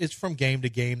 it's from game to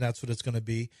game. That's what it's going to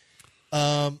be.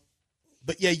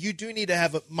 But yeah, you do need to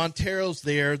have Montero's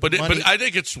there. But I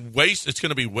think it's waste. It's going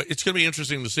to be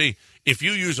interesting to see if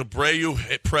you use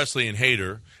Abreu, Presley, and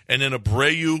Hader, and then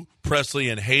Abreu, Presley,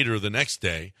 and Hader the next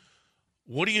day.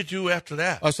 What do you do after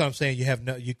that? That's what I'm saying. You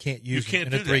can't use it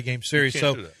in a 3-game series.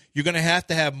 So you're going to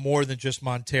have more than just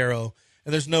Montero,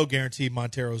 and there's no guarantee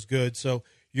Montero's good. So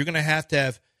you're going to have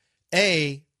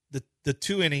the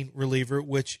 2-inning reliever,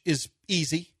 which is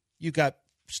easy. You got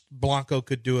Blanco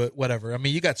could do it, whatever. I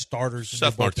mean, you got starters.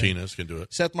 Seth Martinez can do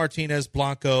it. Seth Martinez,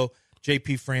 Blanco,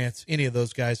 J.P. France, any of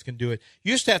those guys can do it.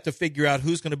 You just have to figure out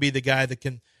who's going to be the guy that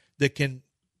can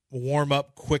warm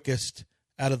up quickest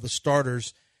out of the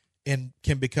starters and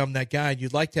can become that guy.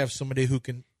 You'd like to have somebody who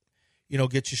can,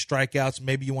 get you strikeouts.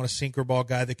 Maybe you want a sinker ball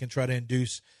guy that can try to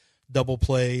induce double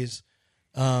plays.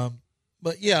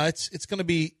 But yeah, it's going to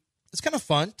be kind of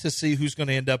fun to see who's going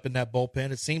to end up in that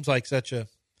bullpen. It seems like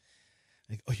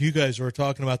you guys were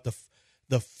talking about the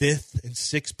 5th and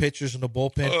 6th pitchers in the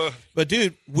bullpen. But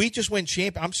dude, we just went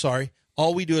I'm sorry.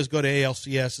 All we do is go to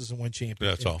ALCSs and win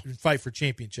championships. That's all. And fight for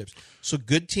championships. So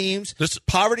good teams,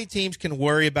 poverty teams can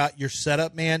worry about your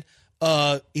setup, man.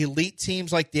 Elite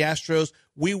teams like the Astros,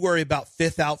 we worry about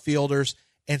fifth outfielders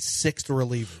and sixth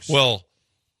relievers. Well,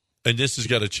 and this has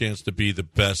got a chance to be the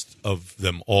best of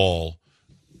them all,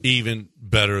 even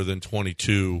better than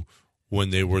 22 when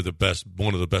they were the best,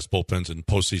 one of the best bullpens in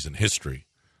postseason history.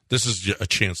 This is a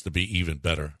chance to be even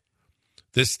better.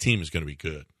 This team is going to be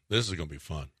good. This is going to be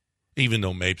fun, even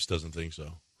though Mapes doesn't think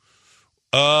so.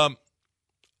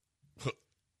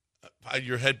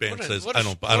 Your headband says I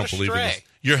don't believe in this.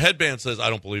 Your headband says I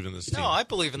don't believe in this team. No, I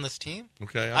believe in this team.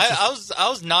 Okay, I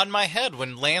was nodding my head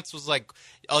when Lance was like,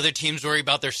 "Other teams worry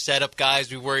about their setup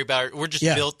guys. We're just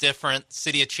built different.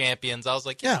 City of champions." I was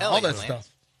like, "Yeah, all that Lance. stuff."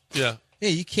 Yeah,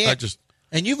 you can't.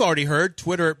 And you've already heard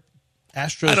Twitter.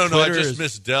 Astros. I don't know. Twitter I just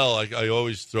miss Dell. I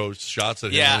always throw shots at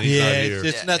him. Yeah, when he's not here.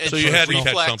 It's not so you had to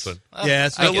catch something. Yeah,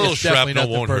 it's a little shrapnel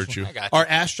won't hurt you. Are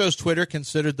Astros Twitter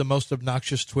considered the most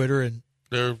obnoxious Twitter? And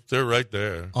they're right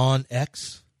there on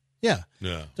X. Yeah,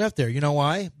 they're up there. You know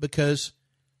why? Because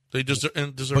they deserve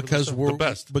the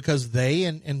best. Because they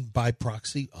and by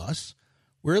proxy us,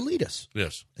 we're elitists.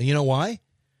 Yes. And you know why?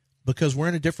 Because we're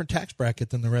in a different tax bracket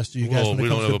than the rest of you guys. Well, we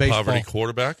don't have a poverty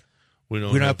quarterback. We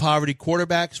don't have poverty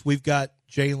quarterbacks. We've got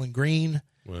Jalen Green.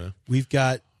 Yeah. We've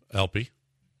got Alpy.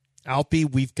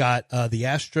 We've got the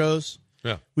Astros.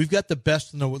 Yeah. We've got the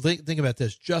best in the world. Think about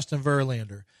this. Justin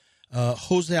Verlander.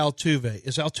 Jose Altuve.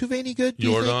 Is Altuve any good?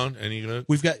 Jordan, any good?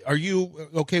 We've got. Are you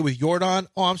okay with Jordan?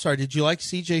 Oh, I'm sorry. Did you like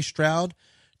C.J. Stroud?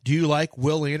 Do you like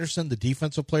Will Anderson, the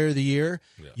Defensive Player of the Year?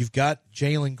 Yeah. You've got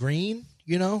Jalen Green.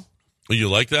 You know. You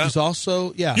like that? He's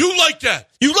also You like that?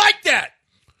 You like that?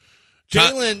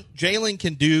 Jalen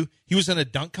can do. He was in a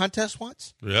dunk contest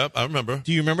once. Yep, I remember.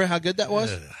 Do you remember how good that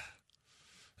was?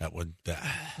 That one.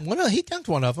 Well, no, he dunked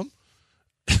one of them.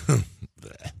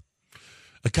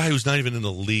 A guy who's not even in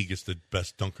the league is the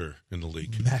best dunker in the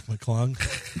league. Mac McClung.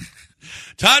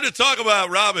 Time to talk about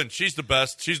Robin. She's the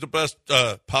best. She's the best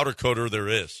powder coater there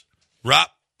is.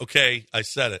 Okay, I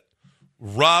said it.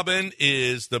 Robin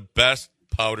is the best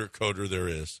powder coater there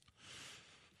is.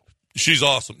 She's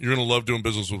awesome. You're going to love doing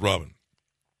business with Robin.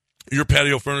 Your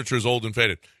patio furniture is old and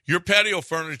faded. Your patio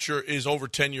furniture is over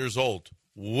 10 years old.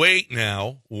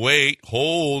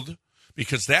 Hold.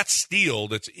 Because that steel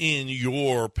that's in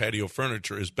your patio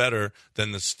furniture is better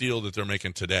than the steel that they're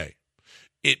making today.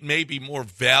 It may be more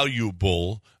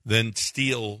valuable than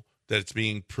steel that's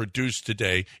being produced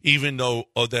today, even though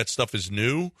that stuff is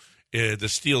new. The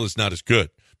steel is not as good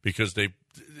because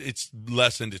it's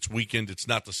lessened, it's weakened, it's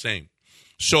not the same.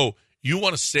 So you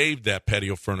want to save that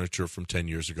patio furniture from 10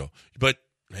 years ago. But,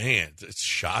 man, it's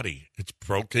shoddy. It's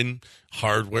broken.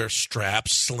 Hardware,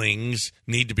 straps, slings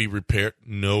need to be repaired.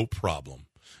 No problem.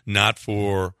 Not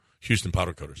for Houston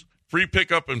Powder Coaters. Free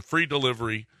pickup and free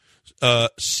delivery.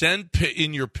 Send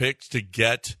in your picks to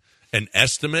get an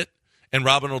estimate, and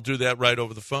Robin will do that right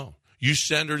over the phone. You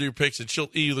send her your picks, and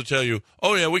she'll either tell you,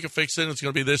 oh, yeah, we can fix it, it's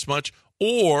going to be this much,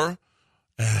 or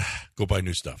go buy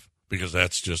new stuff because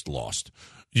that's just lost.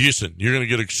 Houston, you're going to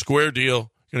get a square deal.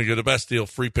 You're going to get the best deal,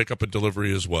 free pickup and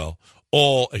delivery as well.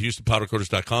 All at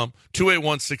HoustonPowderCoaters.com,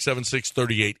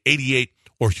 281-676-3888,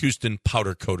 or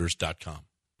HoustonPowderCoaters.com.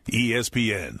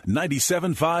 ESPN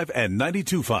 97.5 and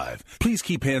 92.5. Please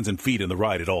keep hands and feet in the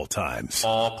ride at all times.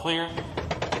 Clear.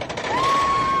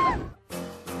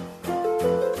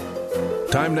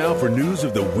 Time now for News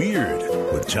of the Weird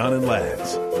with John and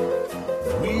Lance.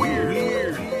 Weird.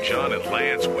 John and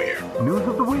Lance Weird. News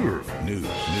of the Weird. News.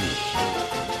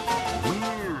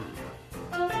 Weird.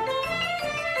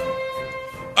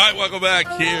 All right, welcome back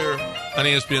here on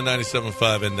ESPN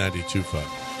 97.5 and 92.5.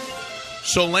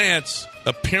 So, Lance,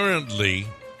 apparently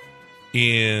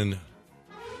in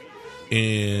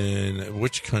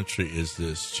which country is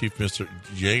this? Chief Minister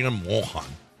Jagan Mohan.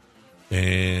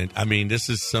 And, I mean, this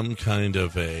is some kind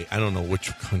of I don't know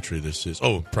which country this is.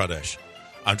 Oh, Pradesh.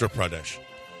 Andhra Pradesh.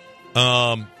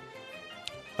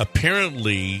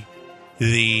 Apparently,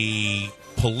 the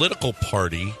political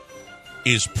party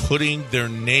is putting their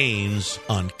names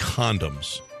on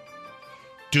condoms.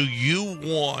 Do you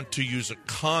want to use a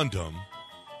condom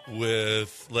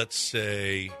with, let's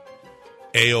say,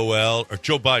 AOL or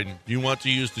Joe Biden? Do you want to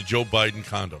use the Joe Biden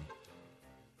condom?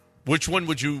 Which one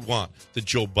would you want? The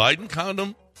Joe Biden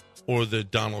condom or the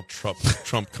Donald Trump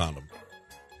condom?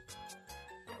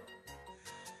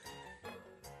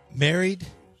 Married,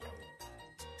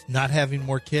 not having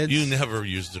more kids. You never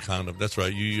used a condom. That's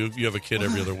right. You have a kid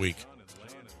every other week.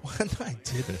 Well, no, I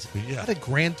didn't. Yeah. I had a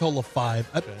grand total of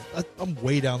 5. I'm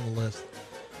way down the list.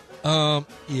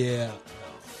 Yeah.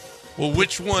 Well,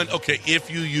 which one? Okay, if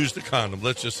you use the condom,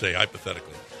 let's just say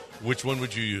hypothetically, which one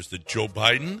would you use? The Joe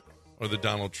Biden or the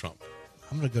Donald Trump?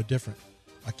 I'm going to go different.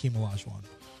 Akeem Olajuwon.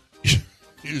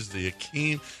 Use the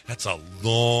Akeem. That's a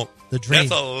long. The dream.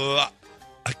 That's a lot.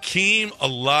 Akeem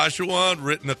Olajuwon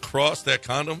written across that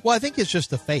condom. Well, I think it's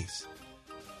just the face.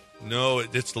 No,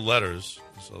 it's the letters.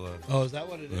 It's the letters. Oh, is that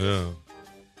what it is? Yeah.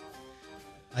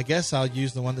 I guess I'll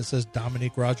use the one that says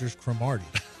Dominique Rogers-Cromartie.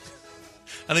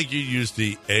 I think you used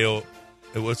the AO.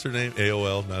 What's her name?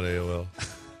 AOL, not AOL.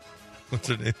 What's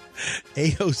her name?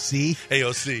 AOC.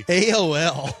 AOC.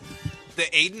 AOL. The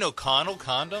Aiden O'Connell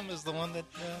condom is the one that.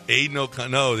 Aiden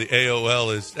O'Connell. No, the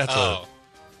AOL is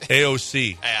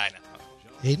AOC. I know.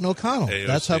 Aiden O'Connell. AOC.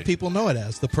 That's how people know it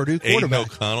as the Purdue quarterback.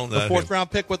 Aiden O'Connell, the fourth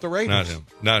round pick with the Raiders.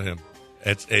 Not him.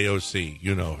 It's AOC.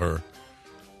 You know her.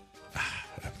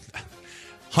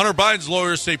 Hunter Biden's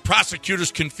lawyers say prosecutors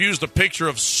confused a picture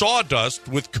of sawdust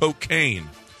with cocaine.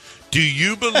 Do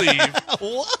you believe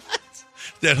what?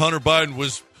 that Hunter Biden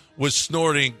was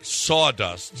snorting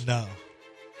sawdust? No.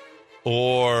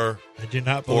 Or I do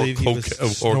not believe he was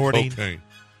snorting cocaine.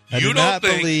 I do not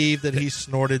believe that he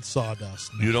snorted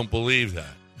sawdust. No. You don't believe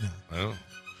that? No. Oh.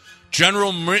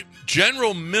 General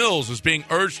Mills is being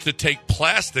urged to take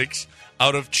plastics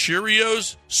out of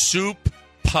Cheerios, soup,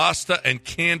 pasta, and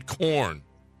canned corn.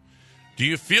 Do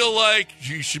you feel like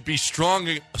you should be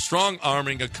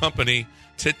strong-arming a company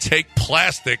to take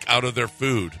plastic out of their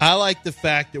food? I like the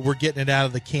fact that we're getting it out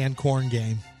of the canned corn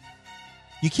game.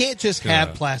 You can't just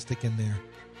have plastic in there.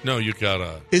 No, you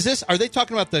gotta. Are they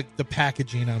talking about the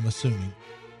packaging, I'm assuming?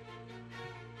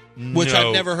 Which No,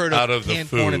 I've never heard out of the canned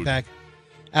corn and food.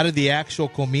 out of the actual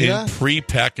comida? In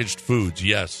prepackaged foods,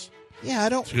 yes. Yeah,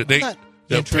 I'm not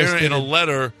The interested parent in a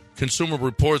letter, Consumer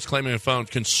Reports claiming it found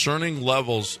concerning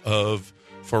levels of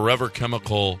forever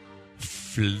chemical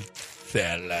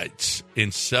phthalates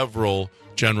in several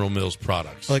General Mills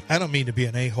products. Like, I don't mean to be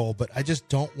an a-hole, but I just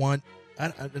don't want...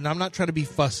 and I'm not trying to be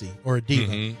fussy or a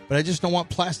diva, but I just don't want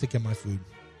plastic in my food.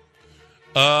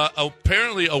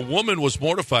 Apparently, a woman was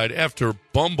mortified after her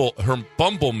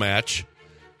Bumble match.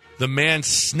 The man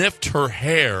sniffed her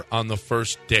hair on the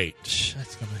first date.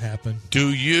 That's going to happen. Do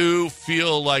you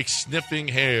feel like sniffing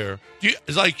hair?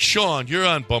 It's like Sean, you're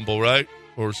on Bumble, right?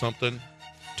 Or something?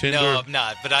 Tinder? No, I'm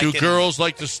not. But Do girls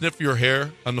like to sniff your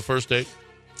hair on the first date?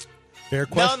 Fair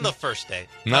question. Not on the first date.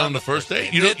 Not on the first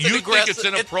date? You think it's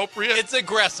inappropriate? It's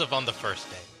aggressive on the first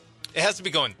date. It has to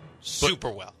be going super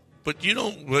well. But you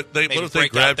don't. What if they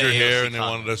grabbed your hair and they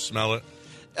wanted to smell it?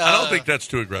 I don't think that's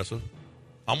too aggressive.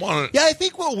 Yeah, I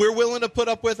think what we're willing to put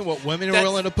up with and what women are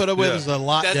willing to put up with is a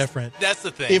lot different. That's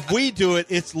the thing. If we do it,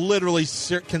 it's literally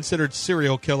considered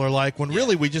serial killer-like, when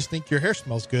really we just think your hair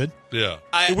smells good. Yeah.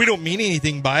 We don't mean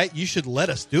anything by it. You should let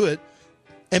us do it.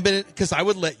 Because I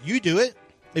would let you do it.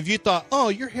 If you thought, oh,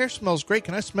 your hair smells great,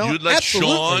 can I smell it? You'd let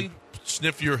Absolutely. Sean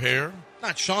sniff your hair?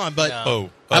 Not Sean, but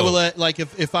I would let, like,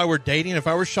 if I were dating, if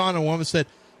I were Sean and a woman said,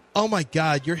 oh, my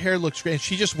God, your hair looks great, and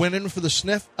she just went in for the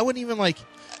sniff, I wouldn't even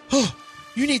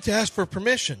you need to ask for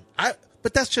permission.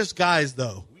 But that's just guys,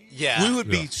 though. Yeah. We would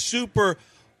be super,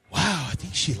 wow, I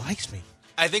think she likes me.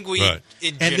 I think in and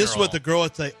general, this is what the girl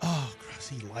would say, oh, gross,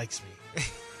 he likes me.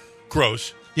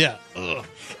 Gross. Yeah. Ugh.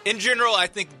 In general, I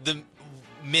think the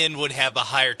men would have a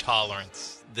higher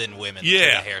tolerance than women. Yeah, to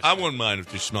the hair smell. I wouldn't mind if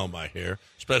they smell my hair,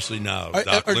 especially now.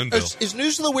 Doc Linville. Is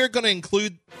News of the Weird going to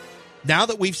include, now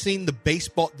that we've seen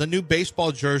the new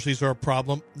baseball jerseys are a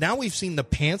problem, now we've seen the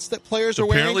pants that players are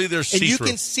wearing. Apparently they're see-through. And you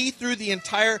can see through the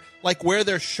entire, like where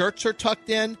their shirts are tucked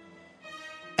in.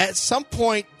 At some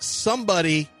point,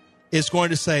 somebody is going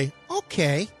to say,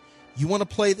 okay, you want to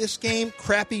play this game,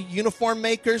 crappy uniform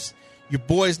makers? Your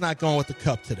boy's not going with the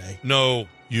cup today. No,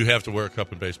 you have to wear a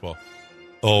cup in baseball.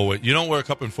 Oh, wait, you don't wear a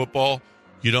cup in football.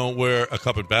 You don't wear a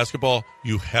cup in basketball.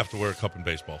 You have to wear a cup in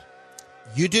baseball.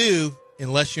 You do,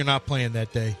 unless you're not playing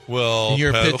that day. Well, and you're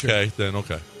a pitcher.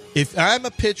 Okay. If I'm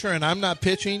a pitcher and I'm not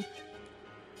pitching,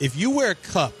 if you wear a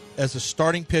cup as a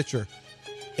starting pitcher,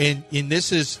 and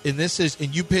this is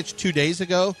you pitched 2 days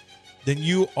ago, then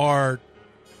you're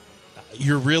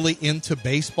really into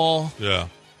baseball. Yeah.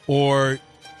 Or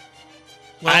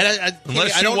I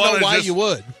don't know why you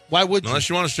would. Why would you? Unless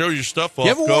you want to show your stuff off.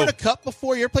 You ever worn a cup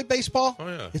before? You ever played baseball? Oh,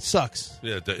 yeah. It sucks.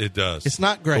 Yeah, it does. It's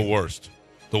not great.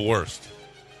 The worst.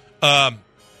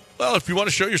 Well, if you want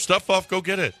to show your stuff off, go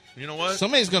get it. You know what?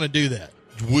 Somebody's going to do that.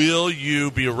 Will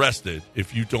you be arrested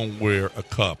if you don't wear a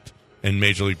cup in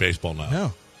Major League Baseball now?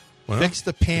 No. Well, fix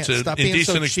the pants. Stop being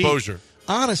so cheap. Indecent exposure.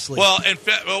 Honestly. Well,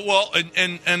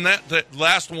 and that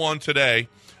last one today,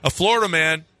 a Florida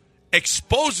man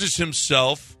exposes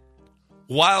himself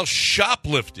while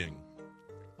shoplifting.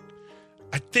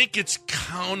 I think it's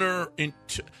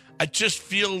I just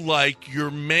feel like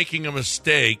you're making a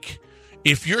mistake.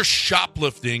 If you're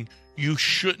shoplifting, you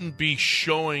shouldn't be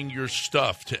showing your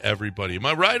stuff to everybody. Am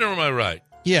I right or am I right?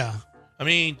 Yeah. I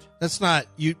mean, that's not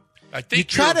you. I think you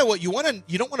try to what you want to.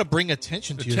 You don't want to bring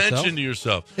attention to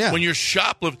yourself. Yeah. When you're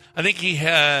shoplift, I think he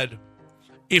had.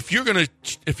 If you're gonna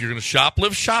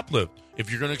shoplift, shoplift.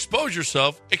 If you're gonna expose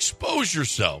yourself,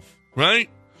 right?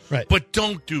 Right. But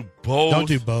don't do both. Don't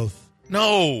do both.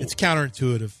 No, it's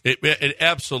counterintuitive. It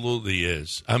absolutely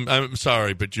is. I'm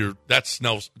sorry, but that's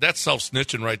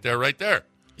self-snitching right there.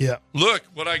 Yeah. Look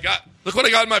what I got. Look what I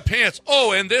got in my pants.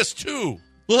 Oh, and this too.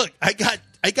 Look, I got.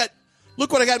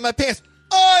 Look what I got in my pants.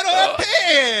 Oh, I don't have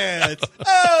pants.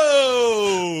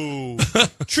 Oh,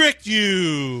 tricked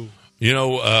you. You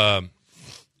know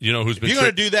who's been. If you're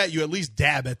going to do that, you at least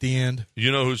dab at the end.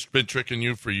 You know who's been tricking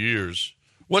you for years.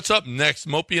 What's up next?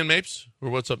 Mopey and Mapes? Or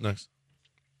what's up next?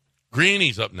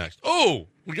 Greenie's up next. Oh,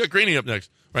 we got Greenie up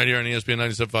next. Right here on ESPN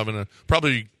 97.5. And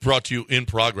probably brought to you in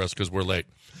progress because we're late.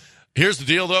 Here's the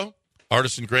deal, though.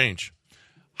 Artisan Grange.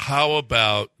 How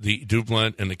about the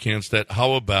Dublin and the Canstead?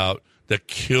 How about the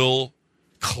Kill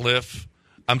Cliff?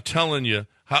 I'm telling you,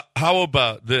 how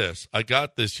about this? I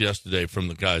got this yesterday from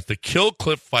the guys. The Kill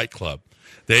Cliff Fight Club.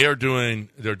 They're doing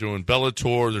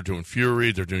Bellator, they're doing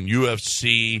Fury, they're doing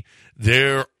UFC.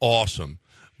 They're awesome.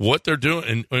 What they're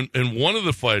doing, and one of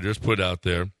the fighters put out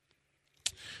there,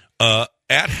 at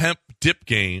Hemp Dip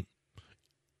game,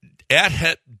 at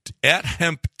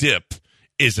Hemp Dip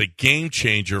is a game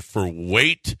changer for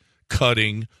weight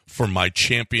cutting for my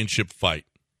championship fight.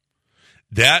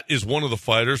 That is one of the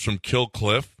fighters from Kill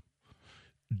Cliff.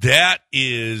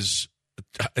 He's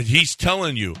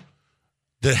telling you,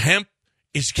 the hemp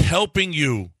is helping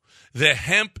you. The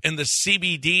hemp and the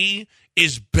CBD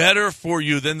is better for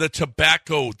you than the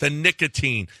tobacco, the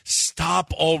nicotine.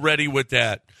 Stop already with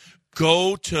that.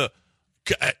 You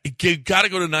got to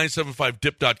go to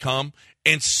 975dip.com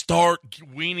and start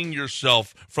weaning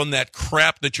yourself from that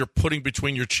crap that you're putting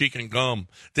between your cheek and gum.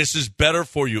 This is better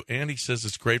for you. And he says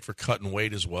it's great for cutting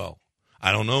weight as well.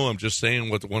 I don't know. I'm just saying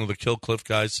what one of the Kill Cliff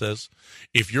guys says.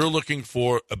 If you're looking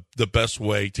for the best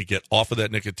way to get off of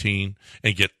that nicotine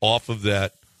and get off of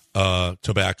that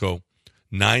tobacco,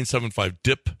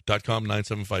 975dip.com,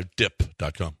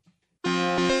 975dip.com.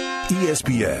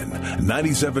 ESPN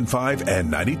 97.5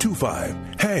 and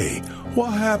 92.5. Hey,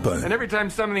 what happened? And every time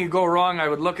something would go wrong, I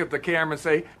would look at the camera and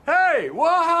say, hey,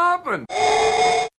 what happened?